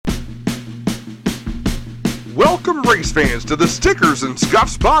Welcome, race fans, to the Stickers and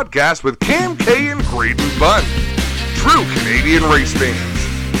Scuffs podcast with Cam K and Graydon Bunn. True Canadian race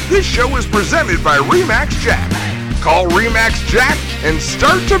fans. This show is presented by Remax Jack. Call Remax Jack and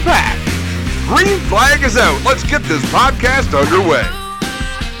start to pack. Green flag is out. Let's get this podcast underway.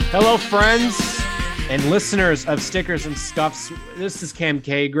 Hello, friends and listeners of Stickers and Scuffs. This is Cam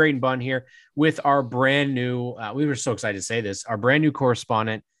K, Graydon Bunn here with our brand new, we were so excited to say this, our brand new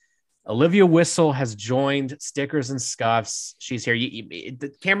correspondent, Olivia Whistle, has joined Stickers and Scuffs. She's here.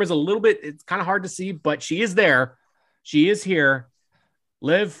 The camera's a little bit, it's kind of hard to see, but she is there. She is here.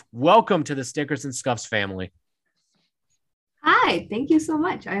 Liv, welcome to the Stickers and Scuffs family. Hi, thank you so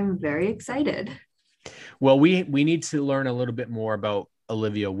much. I'm very excited. Well, we need to learn a little bit more about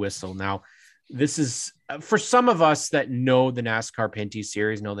Olivia Whistle. Now, this is for some of us that know the NASCAR Pinty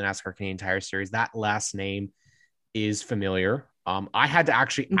Series, know the NASCAR Canadian Tire Series. That last name is familiar. I had to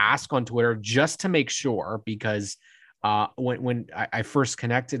actually ask on Twitter just to make sure, because when I first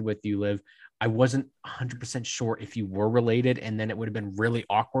connected with you, Liv, I wasn't 100% sure if you were related, and then it would have been really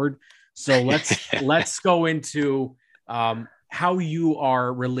awkward. So let's go into how you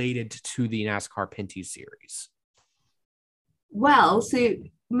are related to the NASCAR Pinty Series. Well, so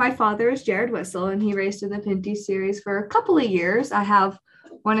my father is Jared Whistle, and he raced in the Pinty Series for a couple of years. I have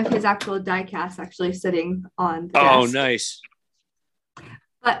one of his actual die casts actually sitting on the desk. Oh, nice.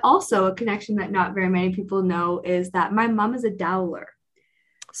 But also a connection that not very many people know is that my mom is a Dowler.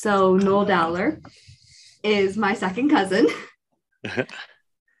 So Noel Dowler is my second cousin.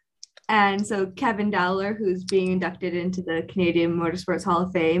 And so Kevin Dowler, who's being inducted into the Canadian Motorsports Hall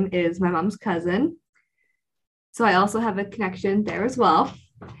of Fame, is my mom's cousin. So I also have a connection there as well.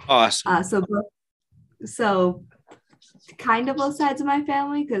 Awesome. So kind of both sides of my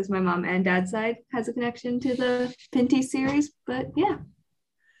family, because my mom and dad's side has a connection to the Pinty Series. But yeah.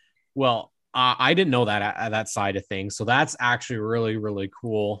 Well, I didn't know that side of things. So that's actually really, really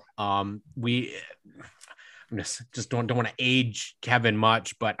cool. We just don't want to age Kevin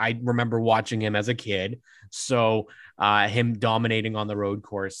much, but I remember watching him as a kid. So him dominating on the road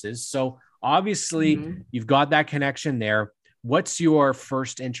courses. So obviously you've got that connection there. What's your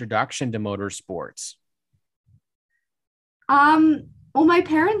first introduction to motorsports? Well, my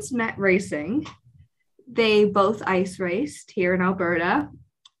parents met racing. They both ice raced here in Alberta.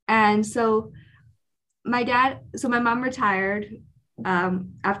 And so my mom retired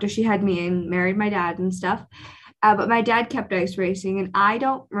after she had me and married my dad and stuff. But my dad kept ice racing, and I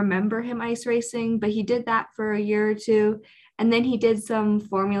don't remember him ice racing, but he did that for a year or two. And then he did some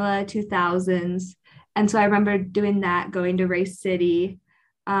Formula 2000s. And so I remember doing that, going to Race City.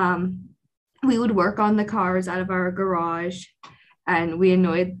 We would work on the cars out of our garage, and we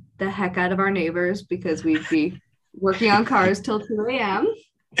annoyed the heck out of our neighbors because we'd be working on cars till 2 a.m.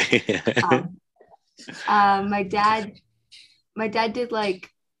 My dad did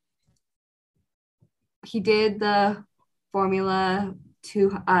he did the Formula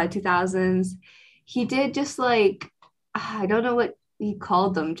 2000s. He did just I don't know what he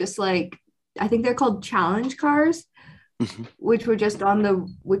called them, just I think they're called challenge cars, which were just on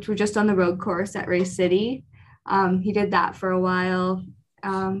the road course at Race City. He did that for a while.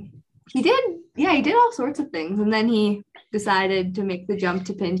 He did all sorts of things, and then he decided to make the jump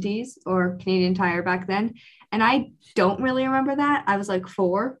to Pinty's, or Canadian Tire back then. And I don't really remember that. I was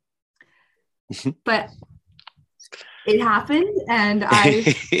 4, but it happened, and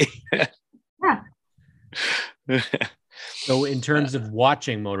yeah. So in terms of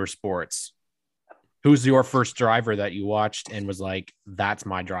watching motorsports, who's your first driver that you watched and was like, that's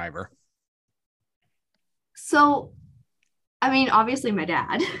my driver? So, I mean, obviously my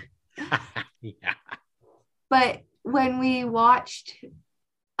dad. Yeah. But when we watched,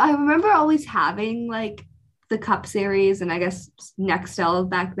 I remember always having the Cup Series and I guess Nextel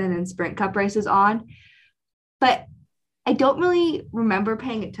back then and Sprint Cup races on. But I don't really remember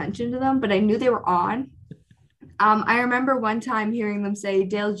paying attention to them, but I knew they were on. I remember one time hearing them say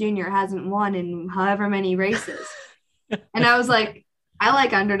Dale Jr. hasn't won in however many races. And I was like, I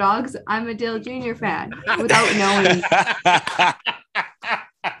like underdogs. I'm a Dale Jr. fan, without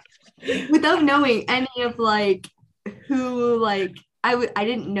knowing any of who I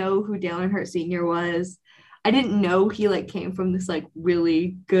didn't know who Dale Earnhardt Sr. was. I didn't know he came from this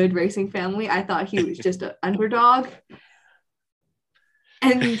really good racing family. I thought he was just an underdog.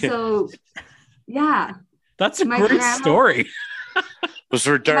 And so, yeah. That's a great story. Those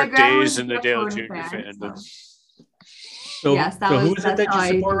were dark days in the Dale Jr. fandom. So, yes, who is it that you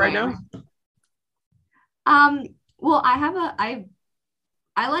support right now? Well,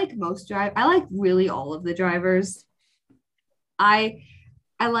 I like most drivers. I like really all of the drivers. I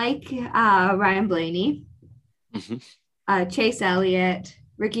like Ryan Blaney. Chase Elliott,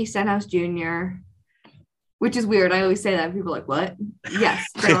 Ricky Stenhouse Jr., which is weird. I always say that. People are like, what? Yes,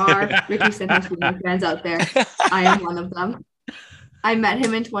 there are Ricky Stenhouse Jr. fans out there. I am one of them. I met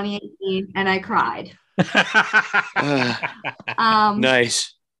him in 2018 and I cried.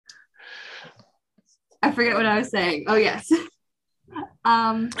 Nice. I forget what I was saying. Oh, yes.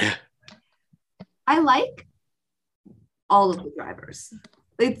 I like all of the drivers.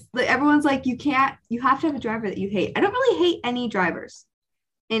 It's everyone's like, you have to have a driver that you hate. I don't really hate any drivers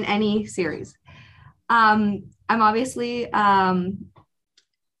in any series. I'm obviously I'm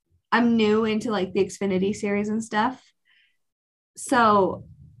new into like the Xfinity series and stuff. So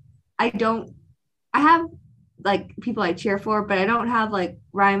I have like people I cheer for, but I don't have like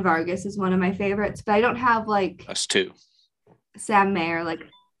Ryan Vargas is one of my favorites, but I don't have like us too. Sam Mayer,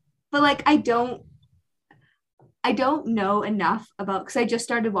 but I don't know enough about, because I just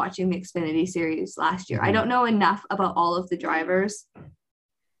started watching the Xfinity series last year. I don't know enough about all of the drivers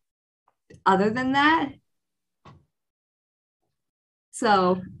other than that.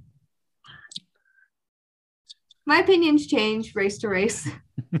 So my opinions change race to race.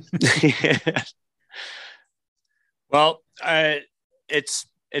 Well, it's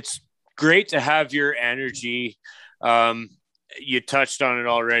great to have your energy. You touched on it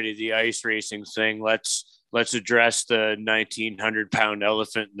already, the ice racing thing. Let's address the 1,900-pound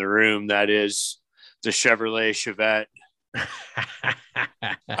elephant in the room. That is the Chevrolet Chevette.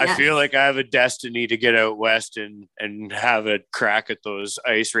 I feel like I have a destiny to get out west and have a crack at those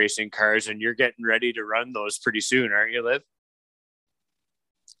ice racing cars. And you're getting ready to run those pretty soon, aren't you, Liv?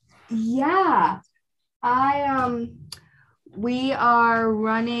 Yeah. We are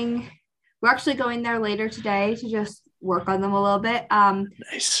running. We're actually going there later today to just work on them a little bit.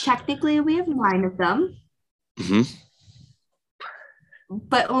 Nice. Technically, we have 9 of them.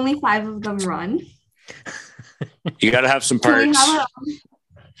 But only 5 of them run. You got to have some parts.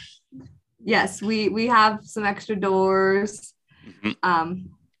 Yes, we have some extra doors.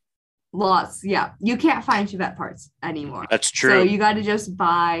 Lots. Yeah, you can't find Chevette parts anymore. That's true. So you got to just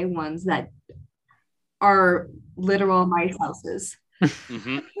buy ones that are literal mice houses.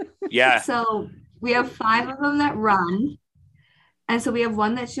 Yeah. So we have 5 of them that run. And so we have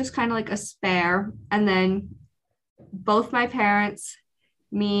one that's just kind of like a spare. And then both my parents,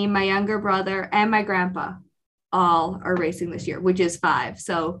 me, my younger brother, and my grandpa all are racing this year, which is 5.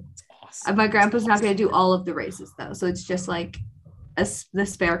 So awesome. My grandpa's not going to do all of the races, though. So it's just like the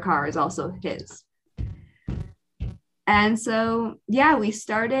spare car is also his. And so, yeah, we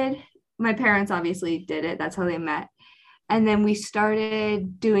started. My parents obviously did it. That's how they met. And then we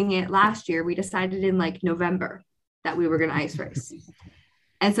started doing it last year. We decided in like November that we were going to ice race.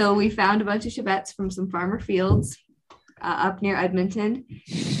 And so we found a bunch of Chevettes from some farmer fields up near Edmonton.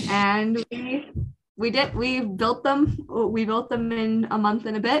 And we built them. We built them in a month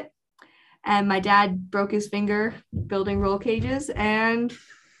and a bit. And my dad broke his finger building roll cages, and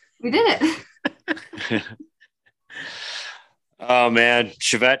we did it. Oh man,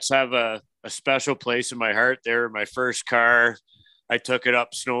 Chevettes have a special place in my heart. They were my first car. I took it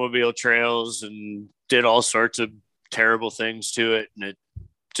up snowmobile trails and did all sorts of terrible things to it. And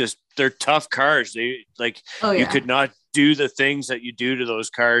they're tough cars. They You could not do the things that you do to those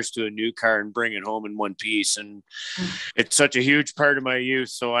cars to a new car and bring it home in one piece. And it's such a huge part of my youth.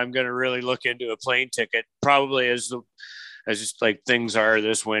 So I'm going to really look into a plane ticket, probably as just like things are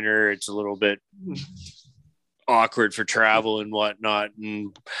this winter. It's a little bit awkward for travel and whatnot.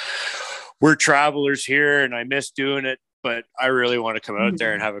 And we're travelers here and I miss doing it, but I really want to come out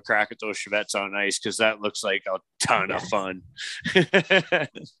there and have a crack at those Chevettes on ice, because that looks like a ton of fun. It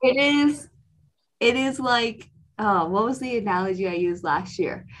is like, oh, what was the analogy I used last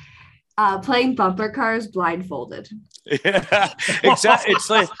year? Playing bumper cars blindfolded. Yeah, exactly. It's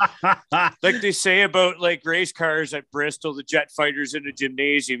like they say about like race cars at Bristol, the jet fighters in a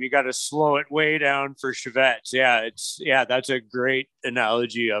gymnasium. You got to slow it way down for Chevettes. Yeah, that's a great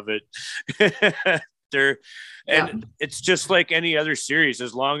analogy of it. It's just like any other series.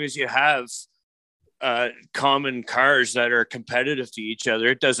 As long as you have common cars that are competitive to each other,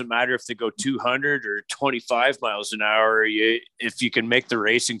 it doesn't matter if they go 200 or 25 miles an hour. If you can make the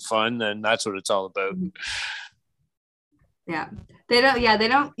racing fun, then that's what it's all about. Yeah, they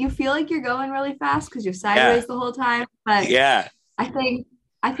don't. You feel like you're going really fast because you're sideways the whole time. But yeah, I think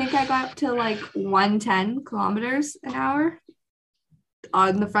I got up to like 110 kilometers an hour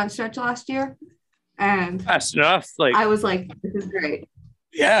on the front stretch last year, and that's enough. Like I was like, this is great.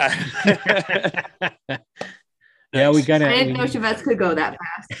 Yeah. Yeah, we got it. I didn't know Chevettes could go that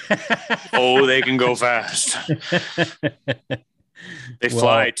fast. Oh, they can go fast. They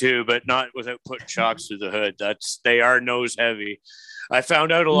fly too, but not without putting shocks through the hood. They are nose heavy. I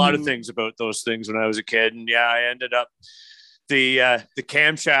found out a lot of things about those things when I was a kid, and yeah, I ended up the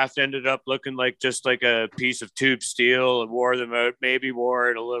camshaft ended up looking like just like a piece of tube steel, and wore them out. Maybe wore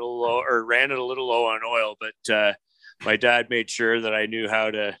it a little low or ran it a little low on oil, but my dad made sure that I knew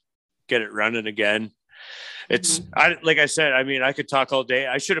how to get it running again. It's like I said, I mean, I could talk all day.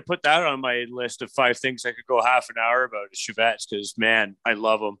 I should have put that on my list of 5 things I could go half an hour about is Chevettes, because man, I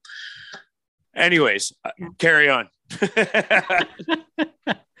love them. Anyways, carry on.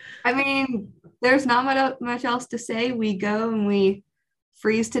 I mean, there's not much else to say. We go and we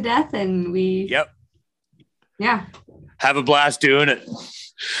freeze to death, and we have a blast doing it.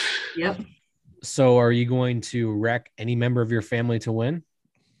 Yep. So are you going to wreck any member of your family to win?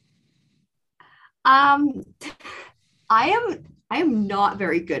 I am not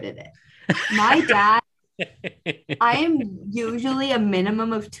very good at it. My dad, I am usually a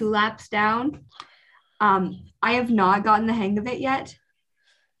minimum of 2 laps down. I have not gotten the hang of it yet.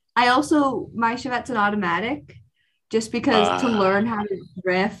 My Chevette's an automatic, just because to learn how to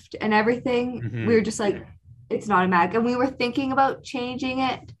drift and everything, we were just like, it's an automatic. And we were thinking about changing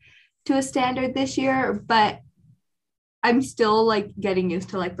it to a standard this year, but I'm still like getting used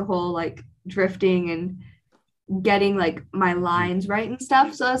to like the whole like drifting and getting like my lines right and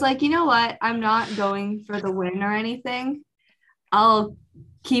stuff. So I was like, you know what? I'm not going for the win or anything. I'll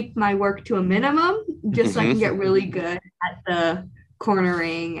keep my work to a minimum just so I can get really good at the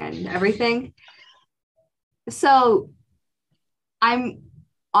cornering and everything. So I'm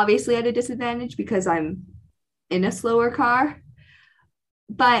obviously at a disadvantage because I'm in a slower car,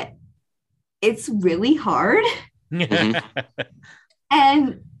 but it's really hard.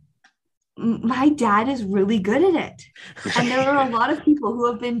 And my dad is really good at it. And there are a lot of people who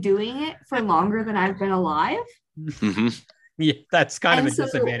have been doing it for longer than I've been alive. Yeah, that's kind of a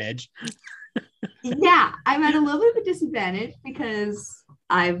disadvantage. Yeah, I'm at a little bit of a disadvantage because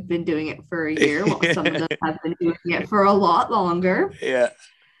I've been doing it for a year, while some of them have been doing it for a lot longer. Yeah.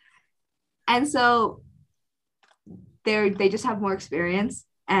 And so they just have more experience.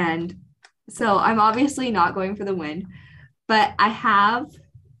 And so I'm obviously not going for the win, but I have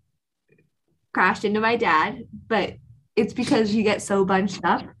crashed into my dad, but it's because you get so bunched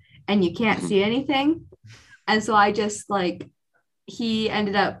up and you can't see anything. And so I just he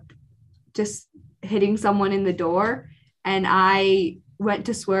ended up just hitting someone in the door, and I went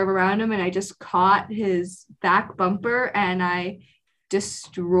to swerve around him and I just caught his back bumper and I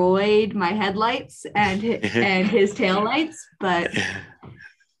destroyed my headlights and his taillights. But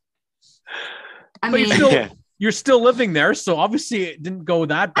you're still living there, so obviously it didn't go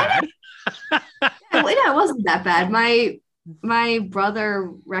that bad. It wasn't that bad. My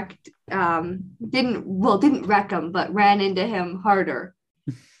brother didn't wreck him, but ran into him harder.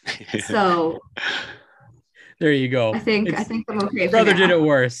 So there you go. I think I'm okay. Brother did it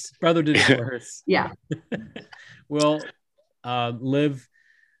worse. Yeah. Well, Liv,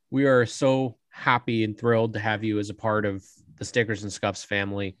 we are so happy and thrilled to have you as a part of the Stickers and Scuffs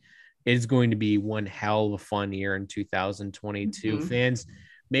family. It is going to be one hell of a fun year in 2022. Fans,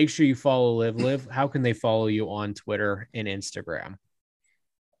 make sure you follow Liv. Liv, how can they follow you on Twitter and Instagram?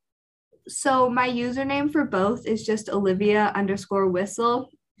 So my username for both is just Olivia_Whistle.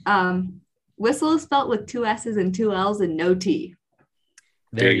 Whistle is spelled with 2 S's and 2 L's and no T.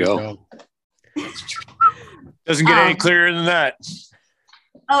 There you go. Doesn't get any clearer than that.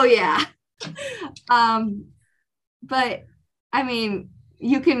 Oh yeah. But I mean,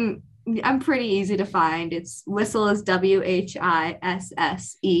 I'm pretty easy to find. It's Whistle is WHISSELL.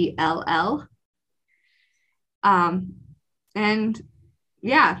 And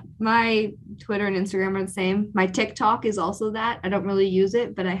yeah, my Twitter and Instagram are the same. My TikTok is also that. I don't really use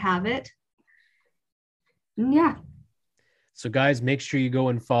it, but I have it. And yeah. So guys, make sure you go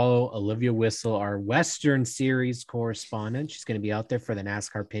and follow Olivia Whistle, our Western Series correspondent. She's going to be out there for the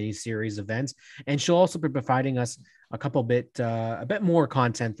NASCAR Pinty Series events, and she'll also be providing us a bit more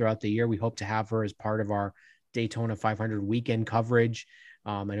content throughout the year. We hope to have her as part of our Daytona 500 weekend coverage.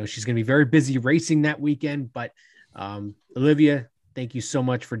 I know she's going to be very busy racing that weekend, but Olivia, thank you so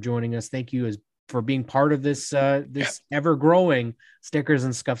much for joining us. Thank you for being part of this ever-growing Stickers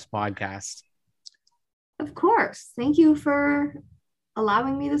and Scuffs podcast. Of course. Thank you for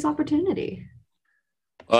allowing me this opportunity.